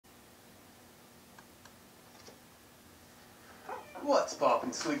What's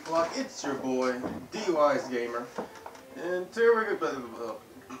poppin', Slick Block? It's your boy, D.W.G Gamer. And today we're gonna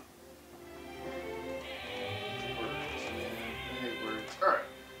I hate words. Alright.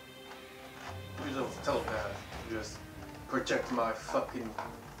 Use a telepath. Just project my fucking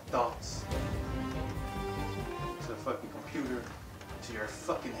thoughts to the fucking computer, to your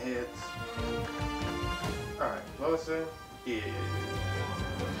fucking heads. Alright, what was I saying? Yeah.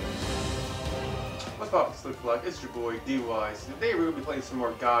 What's poppin', Slick Block? It's your boy, D.W.G. Today we're gonna be playing some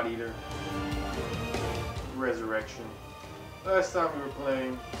more God Eater Resurrection. Last time we were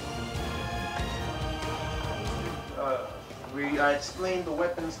playing, I explained the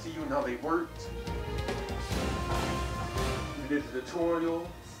weapons to you and how they worked. We did the tutorial,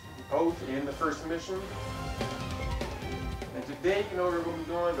 both in the first mission. And today, you know, we're going to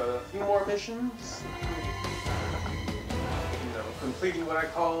be doing a few more missions. You know, completing what I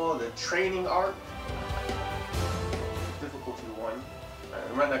call the training arc. Difficulty 1.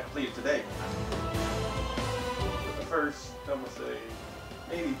 I might not complete it today. But the first, I'm going to say,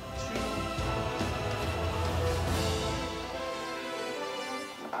 maybe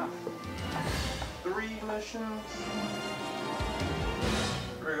 3 missions.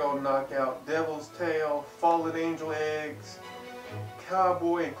 We're gonna knock out Devil's Tail, Fallen Angel Eggs,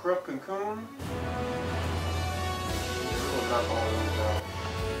 Cowboy and Corrupt Cocoon. We'll knock all of those out.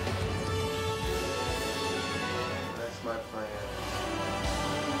 That's my plan.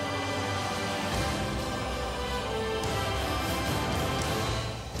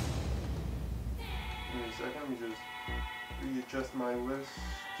 Give me a second, let me just readjust my list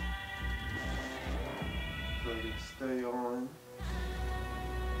so I can stay on.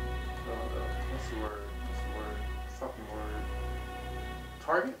 What's the word? What's the word? Fucking word.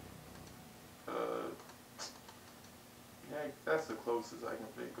 Target? Yeah, that's the closest I can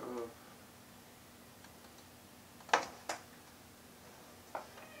think of.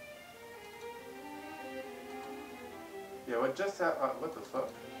 Yeah, what just happened? What the fuck?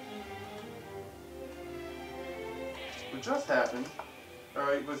 What just happened,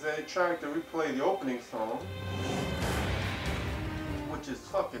 alright, was they tried to replay the opening song, which is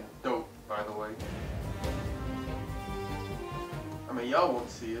fucking dope, by the way. I mean, y'all won't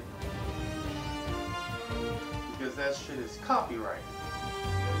see it, because that shit is copyrighted.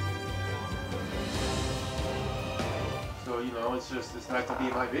 So, you know, it's not gonna be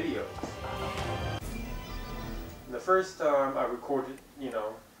in my videos. And the first time I recorded, you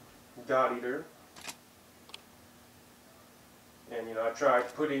know, God Eater, and, you know, I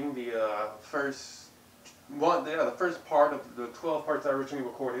tried putting the first part of the 12 parts I originally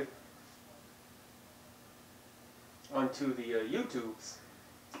recorded onto the YouTubes.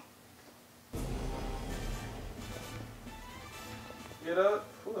 Get up?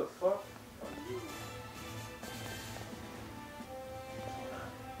 Who the fuck are you?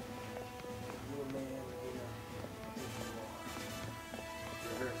 You a man here.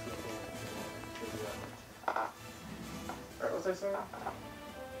 Your hair's so cool. Alright, what's I saying?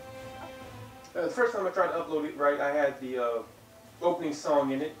 The first time I tried to upload it, right, I had the opening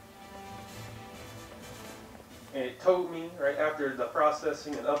song in it. And it told me, right after the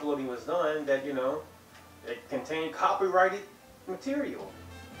processing and uploading was done, that, you know, it contained copyrighted material.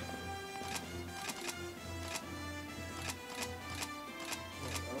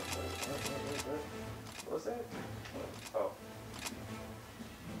 What's that? Oh.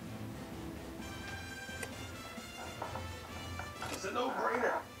 It's a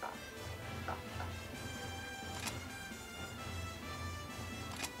no-brainer.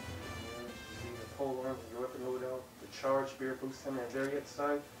 Pole arms, your weapon loadout, the charge spear boost him at very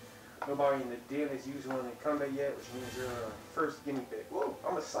side. Nobody in the den has used one in combat yet, which means you're our first guinea pig. Whoa,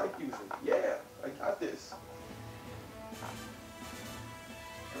 I'm a psych user. Yeah, I got this.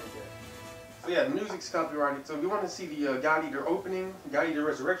 Okay. So yeah, the music's copyrighted. So if you want to see the God Eater opening, God Eater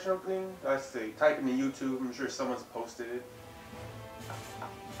Resurrection opening, I say type in the YouTube. I'm sure someone's posted it.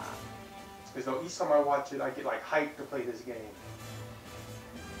 So each time I watch it, I get like hyped to play this game.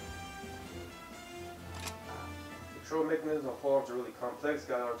 Control mechanism of pole arms are really complex.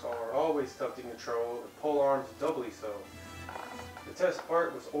 God arms are always tough to control, and pole arms doubly so. The test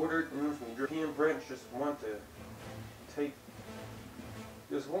part was ordered in from the European branch. Won't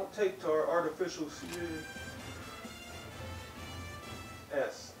take to our artificial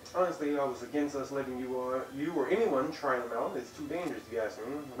S. Honestly, I was against us letting you or anyone try them out. It's too dangerous, if you ask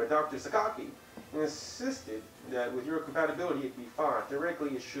me. But Dr. Sakaki insisted that with your compatibility, it'd be fine.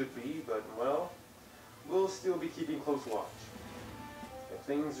 Theoretically, it should be, but well, we'll still be keeping close watch. If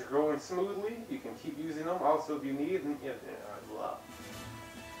things are going smoothly, you can keep using them. Also, if you need them, if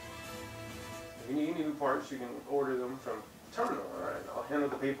you need any new parts, you can order them from terminal. Alright, I'll handle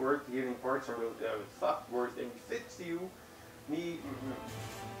the paperwork to get any parts and fuck words and refits you need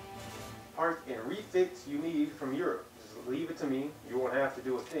parts and refits you need from Europe. Just leave it to me. You won't have to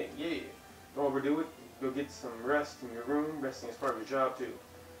do a thing. Yeah. Don't overdo it. Go get some rest in your room. Resting is part of your job too.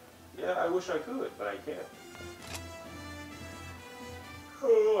 Yeah, I wish I could, but I can't.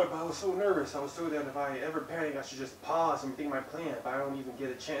 Oh, I was so nervous. I was told that if I ever panic, I should just pause and think my plan, but I don't even get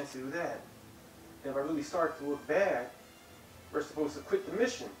a chance to do that. And if I really start to look bad, we're supposed to quit the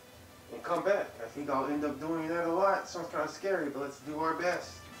mission and come back. I think I'll end up doing that a lot. Sounds kind of scary, but let's do our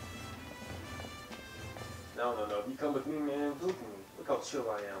best. No. If you come with me, man, look at me. Look how chill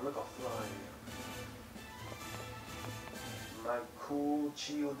I am. Look how fly I am. My cool,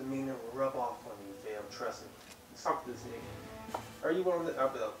 chill demeanor will rub off on you, fam. Trust me. Let's talk to this nigga. Are you on the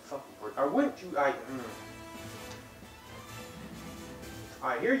fucking word?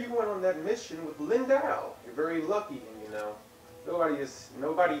 I hear you went on that mission with Lindau. You're very lucky, and you know.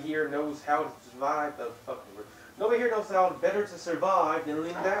 Nobody here knows how to survive the fucking word. Nobody here knows how better to survive than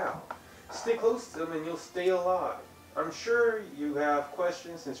Lindau. Stay close to them and you'll stay alive. I'm sure you have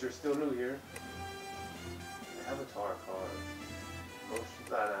questions since you're still new here. Avatar card.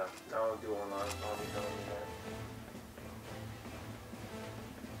 Motions, I don't do online. Don't be telling me that.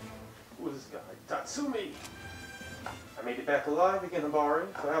 Who is this guy? Tatsumi! I made it back alive again, Habari.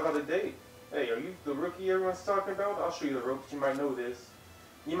 So how about a date? Hey, are you the rookie everyone's talking about? I'll show you the ropes. You might know this.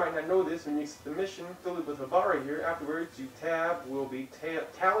 You might not know this when you accept the mission. Fill it with Habari here. Afterwards, your tab will be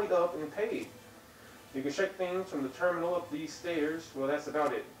tallied up and paid. You can check things from the terminal up these stairs. Well, that's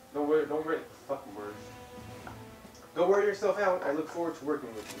about it. Don't worry fucking words. Don't worry yourself out. I look forward to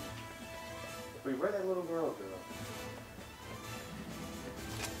working with you. Wait, where'd that little girl go?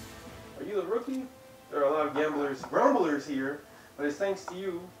 Are you the rookie? There are a lot of grumblers here, but it's thanks to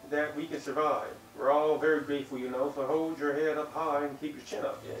you that we can survive. We're all very grateful, you know, so hold your head up high and keep your chin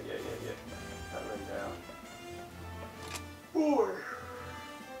up. Yeah. Not laying down. Boy.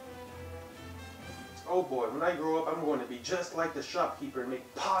 Oh boy, when I grow up, I'm going to be just like the shopkeeper and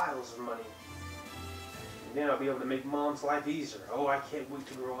make piles of money. And then I'll be able to make mom's life easier. Oh, I can't wait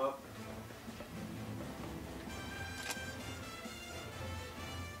to grow up.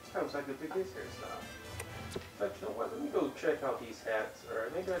 Sounds like a big hairstyle. But you know what, let me go check out these hats.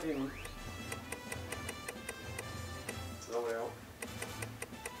 Alright, maybe I didn't throw it out.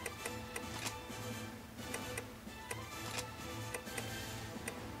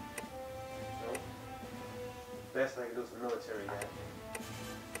 Nope. Best I can do is a military hat.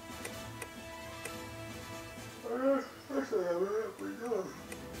 Actually, I have it pretty good.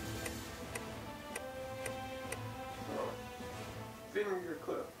 Finger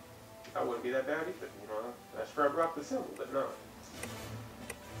clip. I wouldn't be that bad either, you know. I scrub rock the symbol, but no.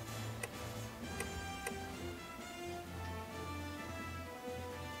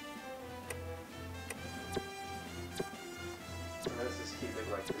 Let's just keep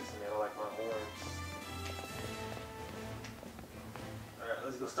it like this, man. I like my horns. Alright,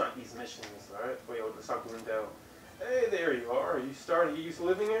 let's go start these missions, alright? Wait, let's start doing down. Hey, there you are. Are you starting to get used to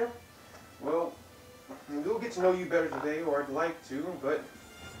living here? Well, we'll get to know you better today, or I'd like to, but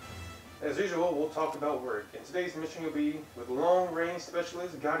as usual, we'll talk about work. And today's mission will be with long-range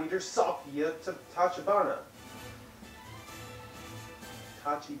specialist God Eater Salkia Tachibana.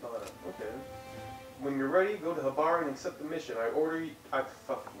 Tachibana, okay. When you're ready, go to Habari and accept the mission.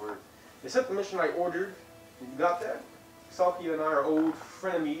 Accept the mission I ordered. You got that? Salkia and I are old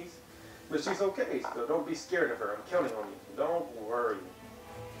frenemies, but she's okay, so don't be scared of her. I'm counting on you. Don't worry.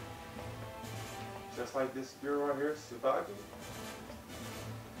 Just like this girl right here, Tsubaki.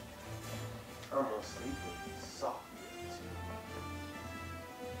 I'm gonna sleep with Salkia too.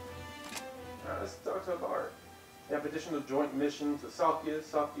 Alright, let's talk to Habari. You have additional joint mission to Salkia.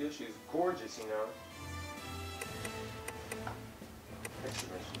 Salkia, she's gorgeous, you know. Extra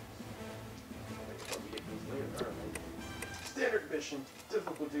missions. Maybe get these later. Alright. Standard mission,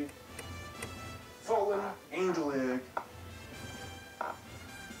 difficulty. Fallen Angel Egg.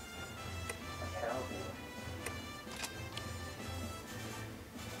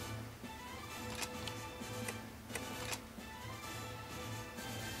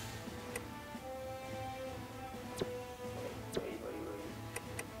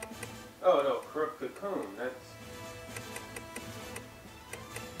 Oh no, Crook Cocoon, that's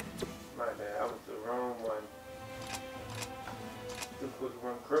my bad, I was the wrong one. Difficult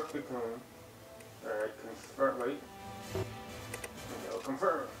one, Crook Cocoon. Alright, confirm, wait. There we go,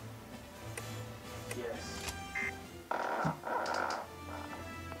 confirm. Yes.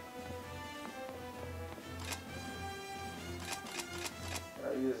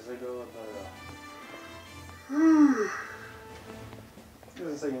 Alright, yes, I go up.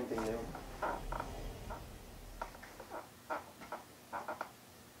 say anything new.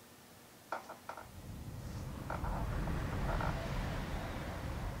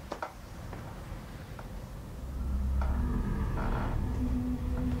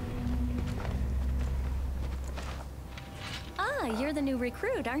 Ah, you're the new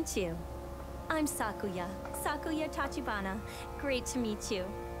recruit, aren't you? I'm Sakuya. Sakuya Tachibana. Great to meet you.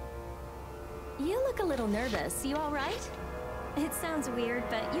 You look a little nervous. You all right? It sounds weird,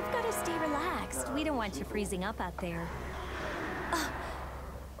 but you've got to stay relaxed. We don't want you freezing up out there.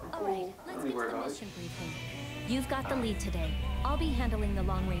 All right, let's get to the mission briefing. You've got the lead today. I'll be handling the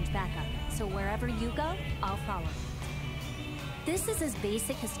long-range backup, so wherever you go, I'll follow. This is as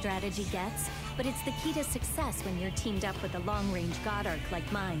basic as strategy gets, but it's the key to success when you're teamed up with a long-range god arc like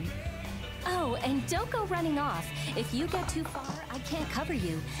mine. Oh, and don't go running off. If you get too far, I can't cover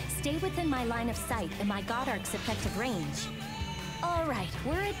you. Stay within my line of sight and my god arc's effective range. All right,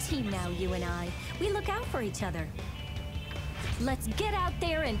 we're a team now, you and I. We look out for each other. Let's get out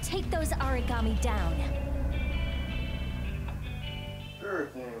there and take those origami down. Sure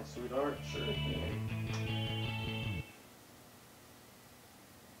thing, sweetheart. Sure thing.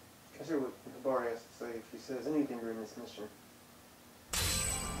 Let's hear what the bar has to say if she says anything during this mission.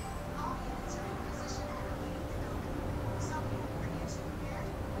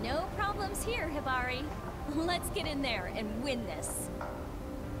 No problems here, Hibari. Let's get in there and win this.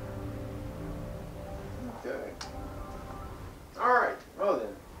 Okay. Alright, well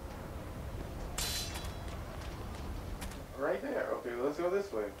then. Right there. Okay, let's go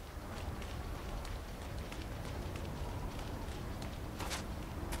this way.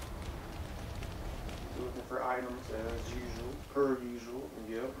 Looking for items as usual, per usual,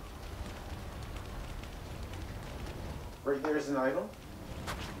 yep. Right there's an item.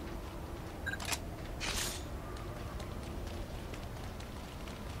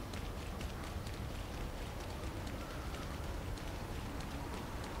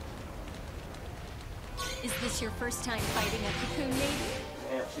 Is this your first time fighting a cocoon maiden?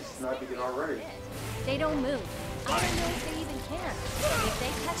 Man, she's sniping it already. They don't move. I don't know if they even can. If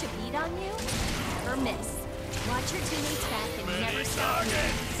they catch a beat on you, or miss. Watch your teammates back and never stop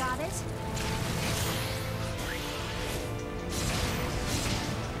moving. Got it?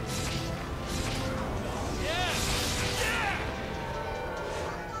 Yeah!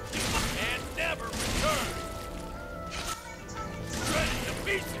 And never return! Shredded to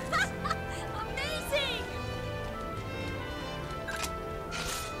pieces! Amazing!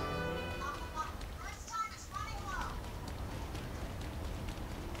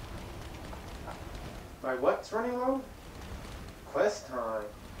 My what's running low? Quest time.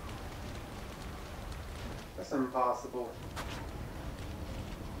 That's impossible.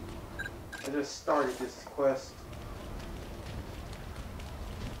 I just started this quest.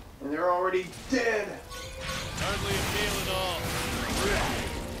 And they're already dead! Hardly a deal at all.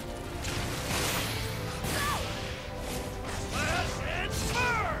 Slash and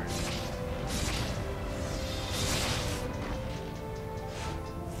burn!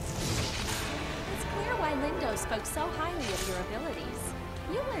 It's clear why Lindo spoke so highly of your abilities.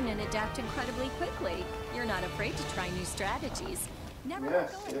 You learn and adapt incredibly quickly. You're not afraid to try new strategies. Never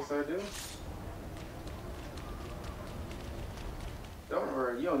Yes, go yes I do. Don't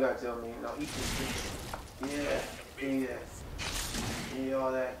worry, you don't gotta tell me. No, eat this thing. Yeah, yeah,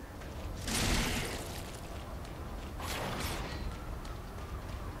 all that.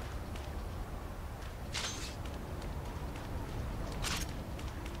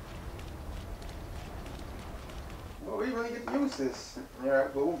 Well, we really get to use this.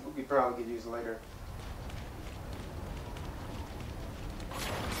 Alright, but we could probably get used later.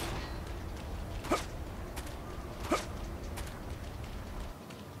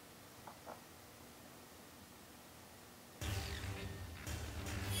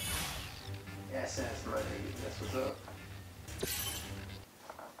 SS money, that's what's up.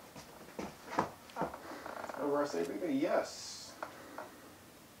 Over our save, yes.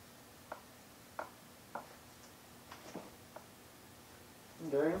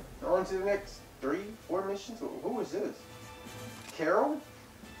 Okay, on to the next 3, 4 missions. Who is this? Carol?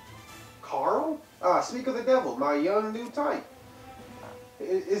 Carl? Ah, speak of the devil, my young new type.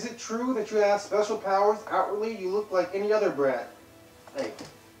 Is it true that you have special powers? Outwardly, you look like any other brat. Hey,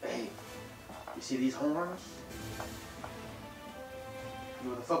 you see these horns? You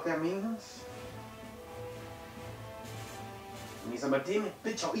know what the fuck that means? It means I'm a demon.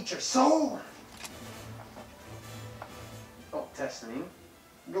 Bitch, I'll eat your soul! Don't test me.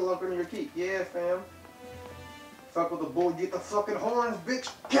 Good luck on your keep. Yeah, fam. Fuck with the bull, get the fucking horns, bitch.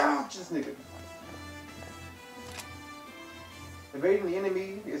 Gouge this nigga. Evading the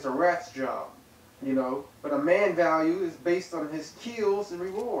enemy is a rat's job, you know, but a man value is based on his kills and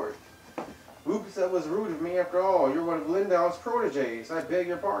reward. Oops, that was rude of me after all. You're one of Lindau's proteges. I beg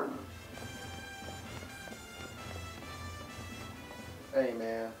your pardon. Hey,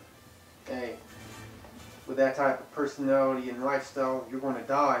 man. Hey. With that type of personality and lifestyle, you're going to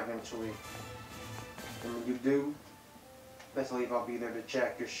die eventually. And when you do, best believe I'll be there to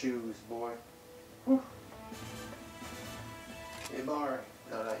jack your shoes, boy. Whew. Hey, Barry.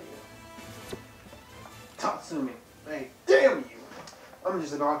 No, not you. Tatsumi. Hey, damn you! I'm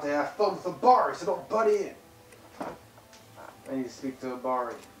just about to have fun with Abari, so don't butt in. I need to speak to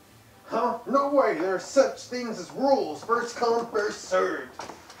Abari. Huh? No way! There are such things as rules. First come, first served.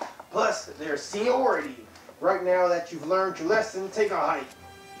 Plus, there's seniority. Right now that you've learned your lesson, take a hike.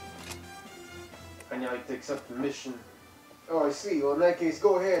 I now need to accept the mission. Oh, I see. Well, in that case,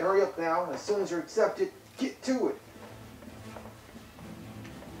 go ahead. Hurry up now. As soon as you're accepted, get to it.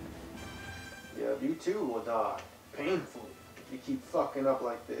 Yeah, you too will die. Painfully. You keep fucking up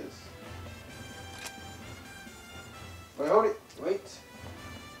like this. Wait, hold it. Wait.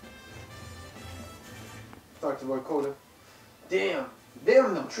 Talk to Boy Coda. Damn.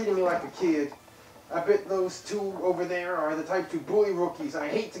 Damn them treating me like a kid. I bet those two over there are the type to bully rookies. I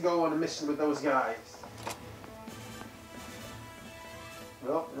hate to go on a mission with those guys.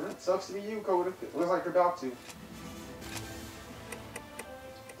 Well, it sucks to be you, Coda. It looks like you're about to.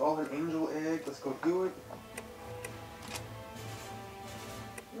 Fallen angel egg. Let's go do it.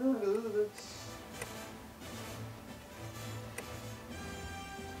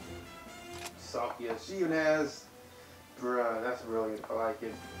 Sakia. She even has... Bruh, that's brilliant. I like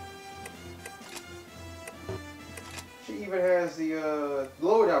it. She even has the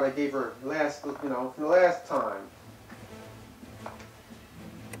loadout I gave her last, you know, from the last time.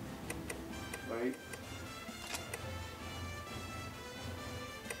 Wait.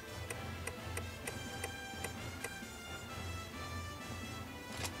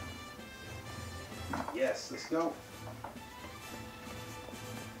 Yes, let's go.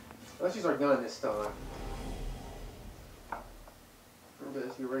 Let's use our gun this time.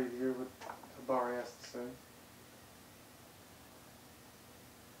 Let's be ready to hear what Abari has to say.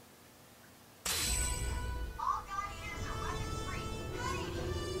 All gladiators are weapons free.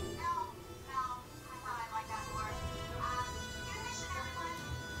 No, I thought I'd like that more. Good mission,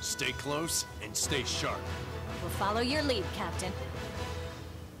 everyone. Stay close and stay sharp. We'll follow your lead, Captain.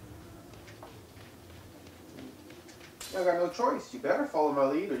 I got no choice. You better follow my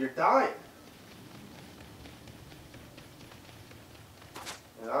lead or you're dying.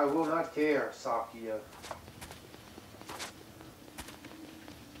 And I will not care, Sakia.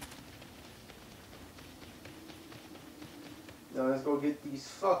 Now let's go get these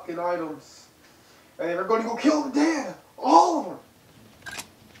fucking items. And then we're going to go kill them dead. All of them.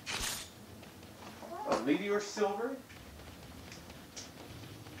 A meteor silver?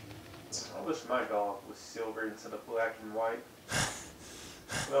 I wish my dog was silver instead of black and white.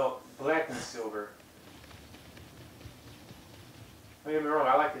 Well, black and silver. Don't get me wrong,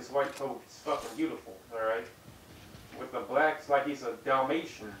 I like his white coat. It's fucking beautiful, alright? With the black, it's like he's a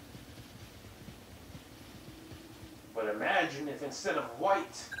Dalmatian. But imagine if instead of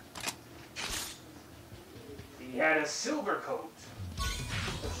white, he had a silver coat.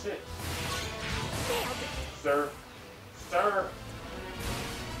 Oh shit. Sir. Sir.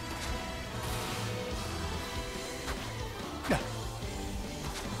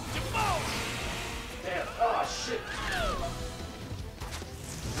 Damn. Oh shit. There we are.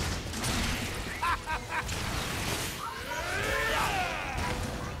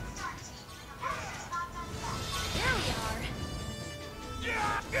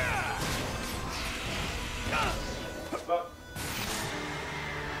 But,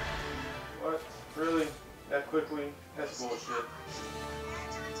 what? Really? That quickly? That's bullshit.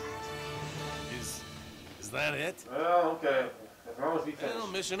 Is that it? Well, okay. As long as we finish. Well,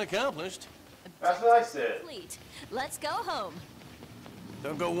 mission accomplished. That's what I said. Complete. Let's go home.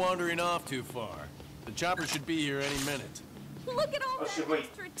 Don't go wandering off too far. The chopper should be here any minute. Look at all Oh, that shit, wait.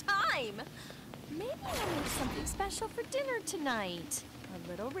 extra time. Maybe I'll make something special for dinner tonight. A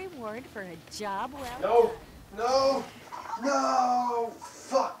little reward for a job well No! No! No!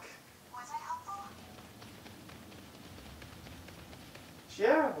 Fuck! Was I helpful?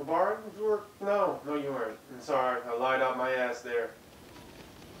 Yeah, Abari, you were... No, you weren't. I'm sorry. I lied out my ass there.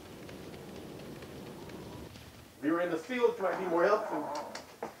 If you were in the field, it might be more helpful.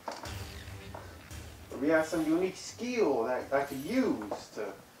 But we have some unique skill that I could use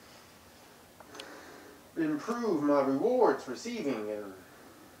to improve my rewards receiving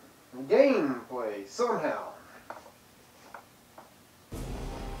and gameplay somehow.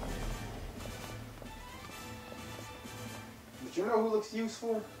 know who looks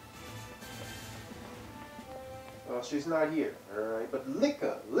useful? Well, she's not here, alright? But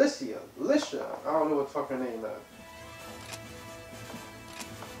Lisha, I don't know what the fuck her name is.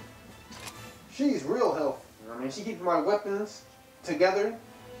 She's real helpful. I mean, she keeps my weapons together.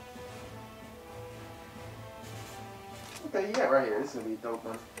 Okay, yeah, right here. This is gonna be a dope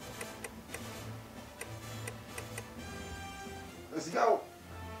one. Let's go.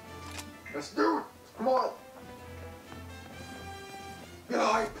 Let's do it. Come on. Get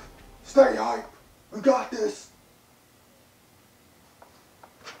hype. Stay hype. We got this.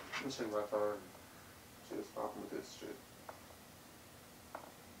 Let me check my phone. Shit is popping with this shit.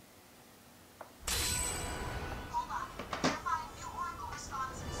 Hold on. Verifying new Oracle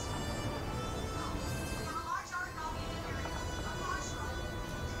responses. We have a large origami in the area. A large one.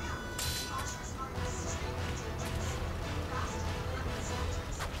 Launchers are extremely dangerous. Fast and deliberate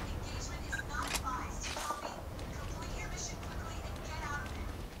soldiers. Engagement is not advised. Copy. Complete your mission quickly and get out of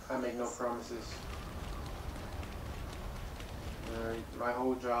there. I make no promises. Alright, my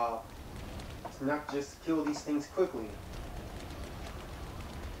whole job is not just to kill these things quickly,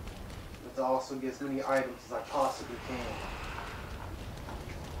 but to also get as many items as I possibly can.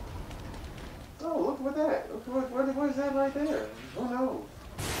 Oh, look at that. Look, what is that right there? Who knows?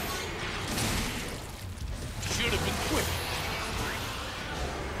 Should have been quick.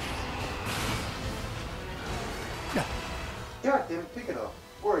 God damn it, pick it up.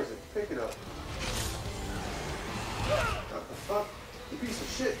 Where is it? Pick it up. What the fuck? You piece of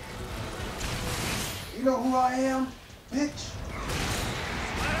shit. You know who I am, bitch?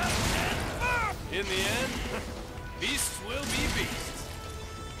 In the end, beasts will be beasts.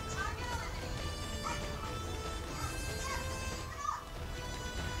 Target eliminated.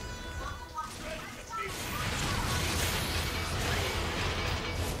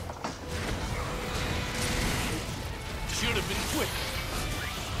 Should have been quick.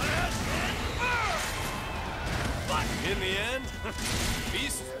 But in the end,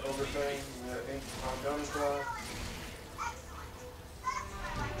 beasts Yeah, will be overthing. Yeah, I'm done with that.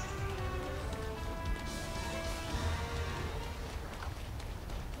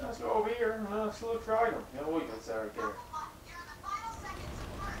 Let's go over here and let's look for item. Yeah, we got that right there. You're in the final seconds of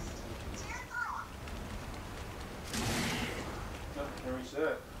burst. Tear through 'em. Nothing can reach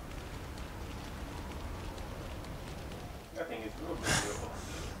that. That thing is real beautiful.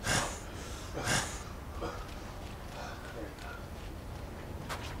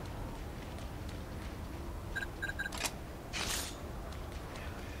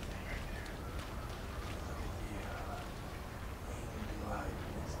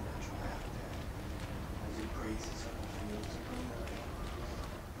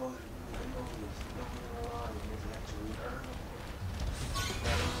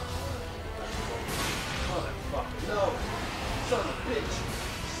 Motherfucker, no! Son of a bitch!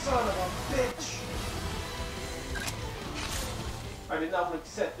 Son of a bitch! I did not want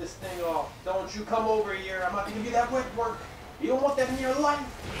to set this thing off. Don't you come over here. I'm about to give you that wet work. You don't want that in your life.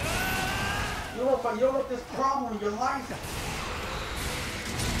 You don't want this problem in your life.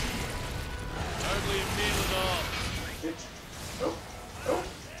 hardly a meal at all. Bitch. Nope. Nope.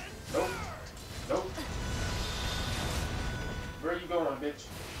 Nope. Nope. Where are you going, bitch?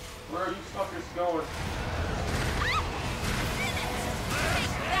 Where are you fuckers going?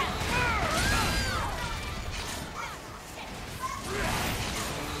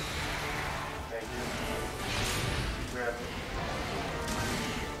 Thank you. Grab it.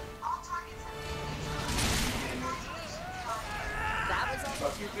 All targets have been engaged. That was all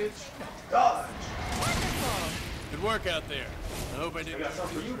Fuck you, bitch. Dodge. wonderful. Good work out there. I hope I I didn't. got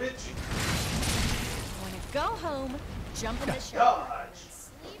something for you, bitch. Want to go home, jump in the shower, Dodge. and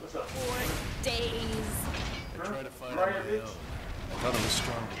sleep What's up? for days. I tried to fight on Right, my bitch. own. I thought I was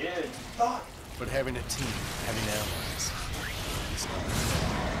stronger. Yeah, you thought. But having a team, having allies, it's not.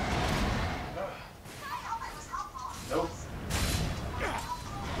 I hope it was helpful. Nope.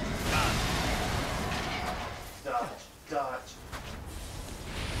 Dodge. Dodge.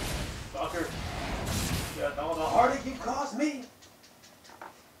 Fucker. You got all the heartache you caused me.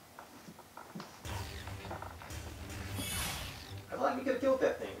 I feel like we could have killed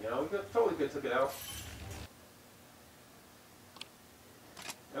that thing, you know? We totally could have took it out.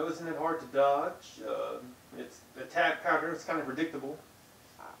 It wasn't that hard to dodge. Its attack pattern is kind of predictable.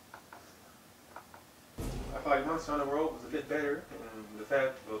 I thought Monster Hunter World was a bit better, and the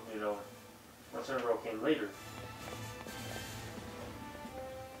fact that, you know, Monster Hunter World came later.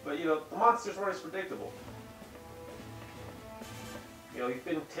 But, you know, the monsters weren't as predictable. You know, you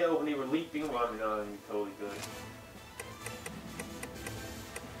couldn't tell when they were leaping. Well, I mean, you totally could.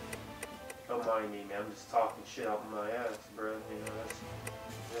 Don't mind me, man. I'm just talking shit out my ass, bro. You know,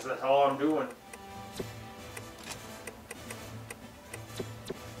 that's all I'm doing.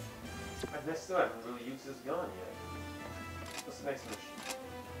 I still haven't really used this gun yet. What's the next mission?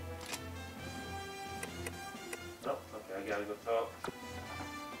 Oh, okay, I gotta go talk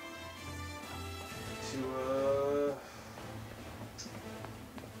to,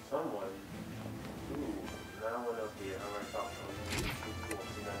 someone. Ooh, now one up here. I already talked to him.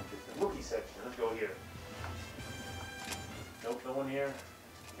 Rookie section. Let's go here. Nope, no one here.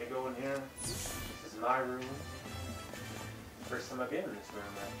 Can't go in here. This is my room. First time I've been in this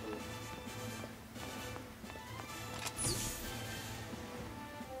room, actually.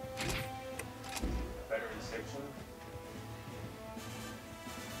 Veteran section.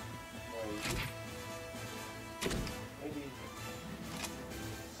 Maybe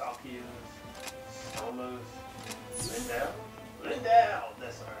Sakias, Somas, Lindau. Lindau!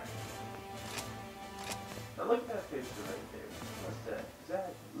 That's alright. Now look at that picture right there. What's that? Is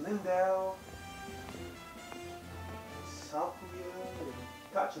that Lindau? Sakia?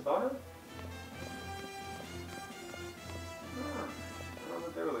 Tachibana? I don't know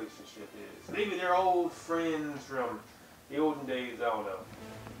what their relationship is. Maybe they're old friends from the olden days, I don't know.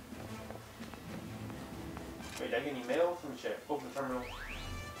 Wait, did I get any mail? Let me check. Open terminal.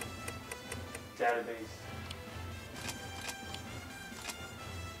 Database.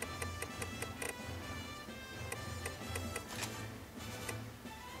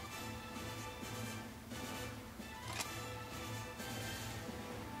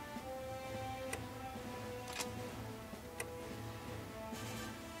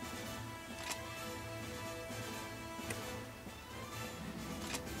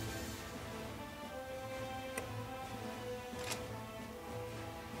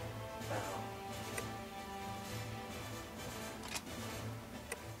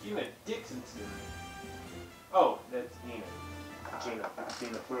 Gina Dixonson. Oh, that's Gina. Gina,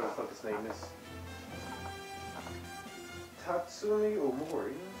 whatever the fuck his name is. Tatsumi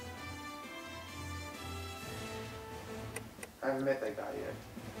Omori. I haven't met that guy yet.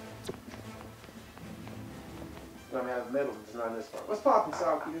 I mean, I've met him, just not in this part. What's poppin',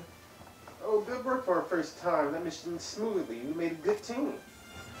 Sakia? Oh, good work for our first time. That mission went smoothly. We made a good team.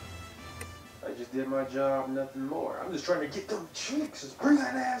 I just did my job, nothing more. I'm just trying to get them chicks. Just bring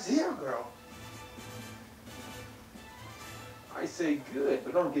that ass here, girl. I say good,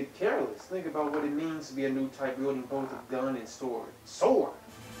 but don't get careless. Think about what it means to be a new type wielding both a gun and sword. Sword!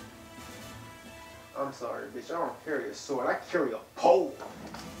 I'm sorry, bitch. I don't carry a sword. I carry a pole.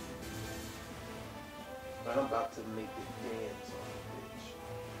 But I'm about to make it dance on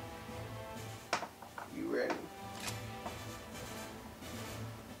it, bitch. You ready?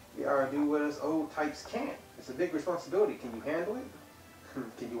 We already do what us old types can't. It's a big responsibility. Can you handle it?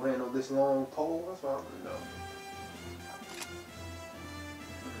 Can you handle this long pole? That's what I want to know.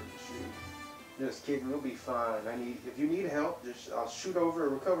 Shoot. Just kidding. You'll be fine. If you need help, I'll shoot over a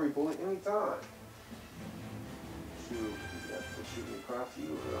recovery bullet anytime. Shoot. You have to shoot me across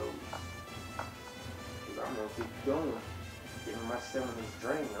you or those. Because I'm going to keep going. Giving my stamina's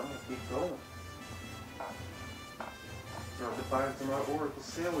drain. I'm going to keep going. I'm defiant to my Oracle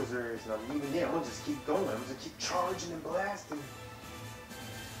Sail Reserves, and I'm even there. I'm gonna just keep going. I'm gonna keep charging and blasting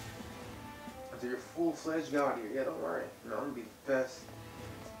until you're full-fledged Guardian. Yeah, don't worry. No, I'm gonna be the best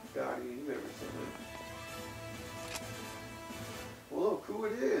Guardian you've ever seen. Well, look who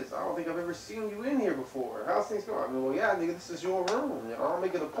it is. I don't think I've ever seen you in here before. How's things going? I mean, well, yeah, nigga, this is your room. I'll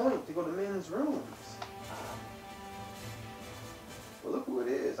make it a point to go to men's rooms. Well, look who it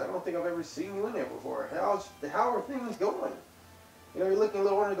is. I don't think I've ever seen you in there before. How are things going? You know, you're looking a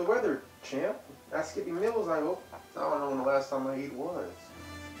little under the weather, champ. Not skipping meals, I hope. I don't know when the last time I ate was.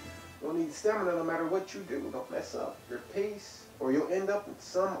 You'll need stamina no matter what you do. Don't mess up your pace, or you'll end up with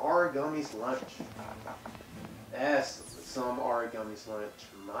some origami's lunch. That's some origami's lunch.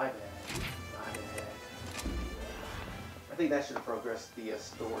 My bad. My bad. I think that should have progressed the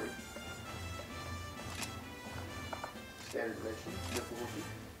story. Standard mission, difficulty.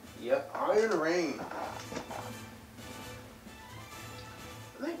 Yep, Iron Rain.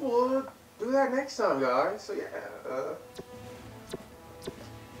 I think we'll do that next time, guys. So yeah,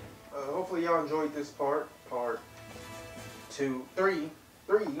 hopefully y'all enjoyed this part 3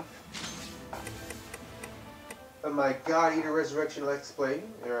 of my God Eater Resurrection Let's Play.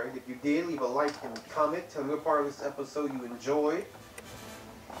 Alright, if you did, leave a like and comment. Tell me what part of this episode you enjoyed.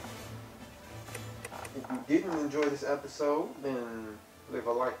 If you didn't enjoy this episode, then leave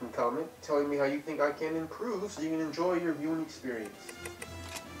a like and comment telling me how you think I can improve so you can enjoy your viewing experience.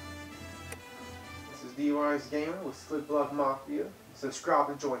 This is D.W.G game with Slick Block Mafia. Subscribe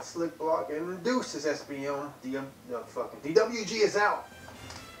to join Slick Block and deuces SBM. Fucking D.W.G is out.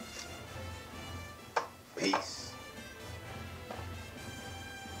 Peace.